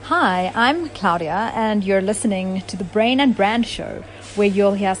Hi, I'm Claudia, and you're listening to the Brain and Brand Show, where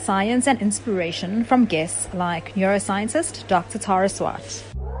you'll hear science and inspiration from guests like neuroscientist Dr. Tara Swart.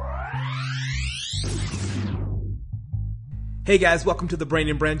 Hey guys, welcome to the Brain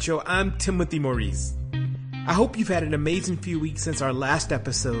and Brand Show. I'm Timothy Maurice. I hope you've had an amazing few weeks since our last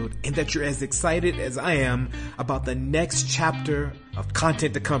episode and that you're as excited as I am about the next chapter of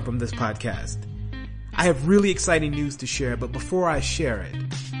content to come from this podcast. I have really exciting news to share, but before I share it,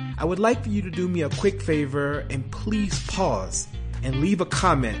 I would like for you to do me a quick favor and please pause and leave a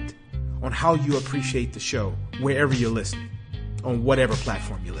comment on how you appreciate the show wherever you're listening, on whatever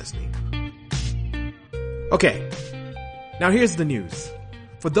platform you're listening. Okay, now here's the news.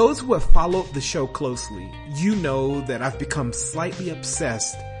 For those who have followed the show closely, you know that I've become slightly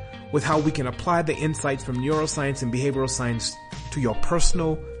obsessed with how we can apply the insights from neuroscience and behavioral science to your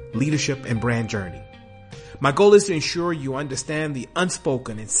personal leadership and brand journey. My goal is to ensure you understand the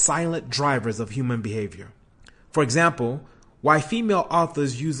unspoken and silent drivers of human behavior. For example, why female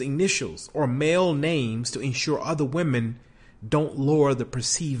authors use initials or male names to ensure other women don't lower the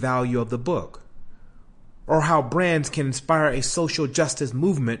perceived value of the book. Or how brands can inspire a social justice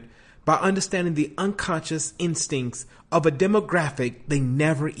movement by understanding the unconscious instincts of a demographic they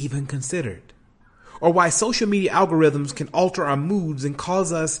never even considered. Or why social media algorithms can alter our moods and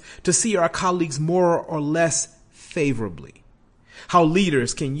cause us to see our colleagues more or less favorably. How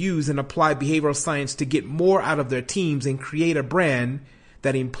leaders can use and apply behavioral science to get more out of their teams and create a brand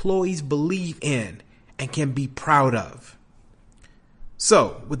that employees believe in and can be proud of.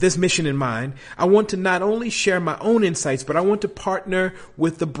 So, with this mission in mind, I want to not only share my own insights, but I want to partner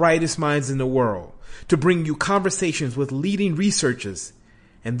with the brightest minds in the world to bring you conversations with leading researchers.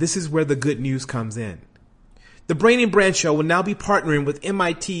 And this is where the good news comes in. The Brain and Brand Show will now be partnering with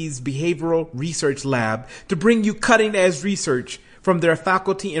MIT's Behavioural Research Lab to bring you cutting-edge research from their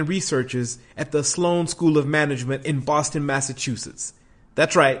faculty and researchers at the Sloan School of Management in Boston, Massachusetts.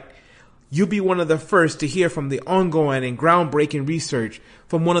 That's right. You'll be one of the first to hear from the ongoing and groundbreaking research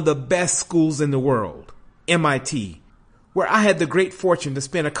from one of the best schools in the world, MIT, where I had the great fortune to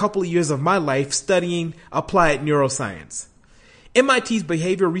spend a couple of years of my life studying applied neuroscience. MIT's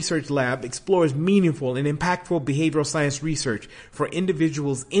Behavioural Research Lab explores meaningful and impactful behavioral science research for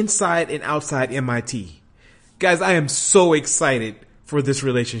individuals inside and outside MIT. Guys, I am so excited for this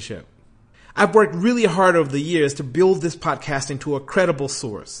relationship. I've worked really hard over the years to build this podcast into a credible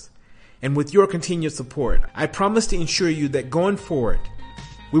source. And with your continued support, I promise to ensure you that going forward,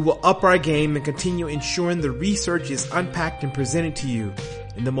 we will up our game and continue ensuring the research is unpacked and presented to you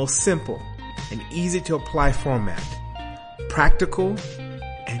in the most simple and easy to apply format. Practical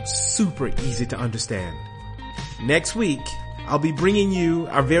and super easy to understand. Next week, I'll be bringing you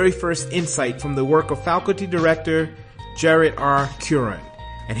our very first insight from the work of faculty director Jared R. Curran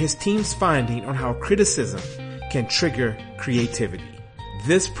and his team's finding on how criticism can trigger creativity.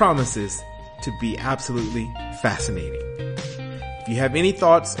 This promises to be absolutely fascinating. If you have any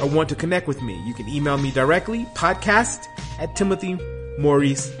thoughts or want to connect with me, you can email me directly,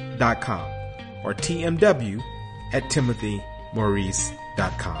 podcast@timothymaurice.com or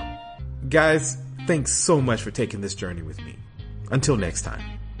tmw@timothymaurice.com. Guys, thanks so much for taking this journey with me. Until next time.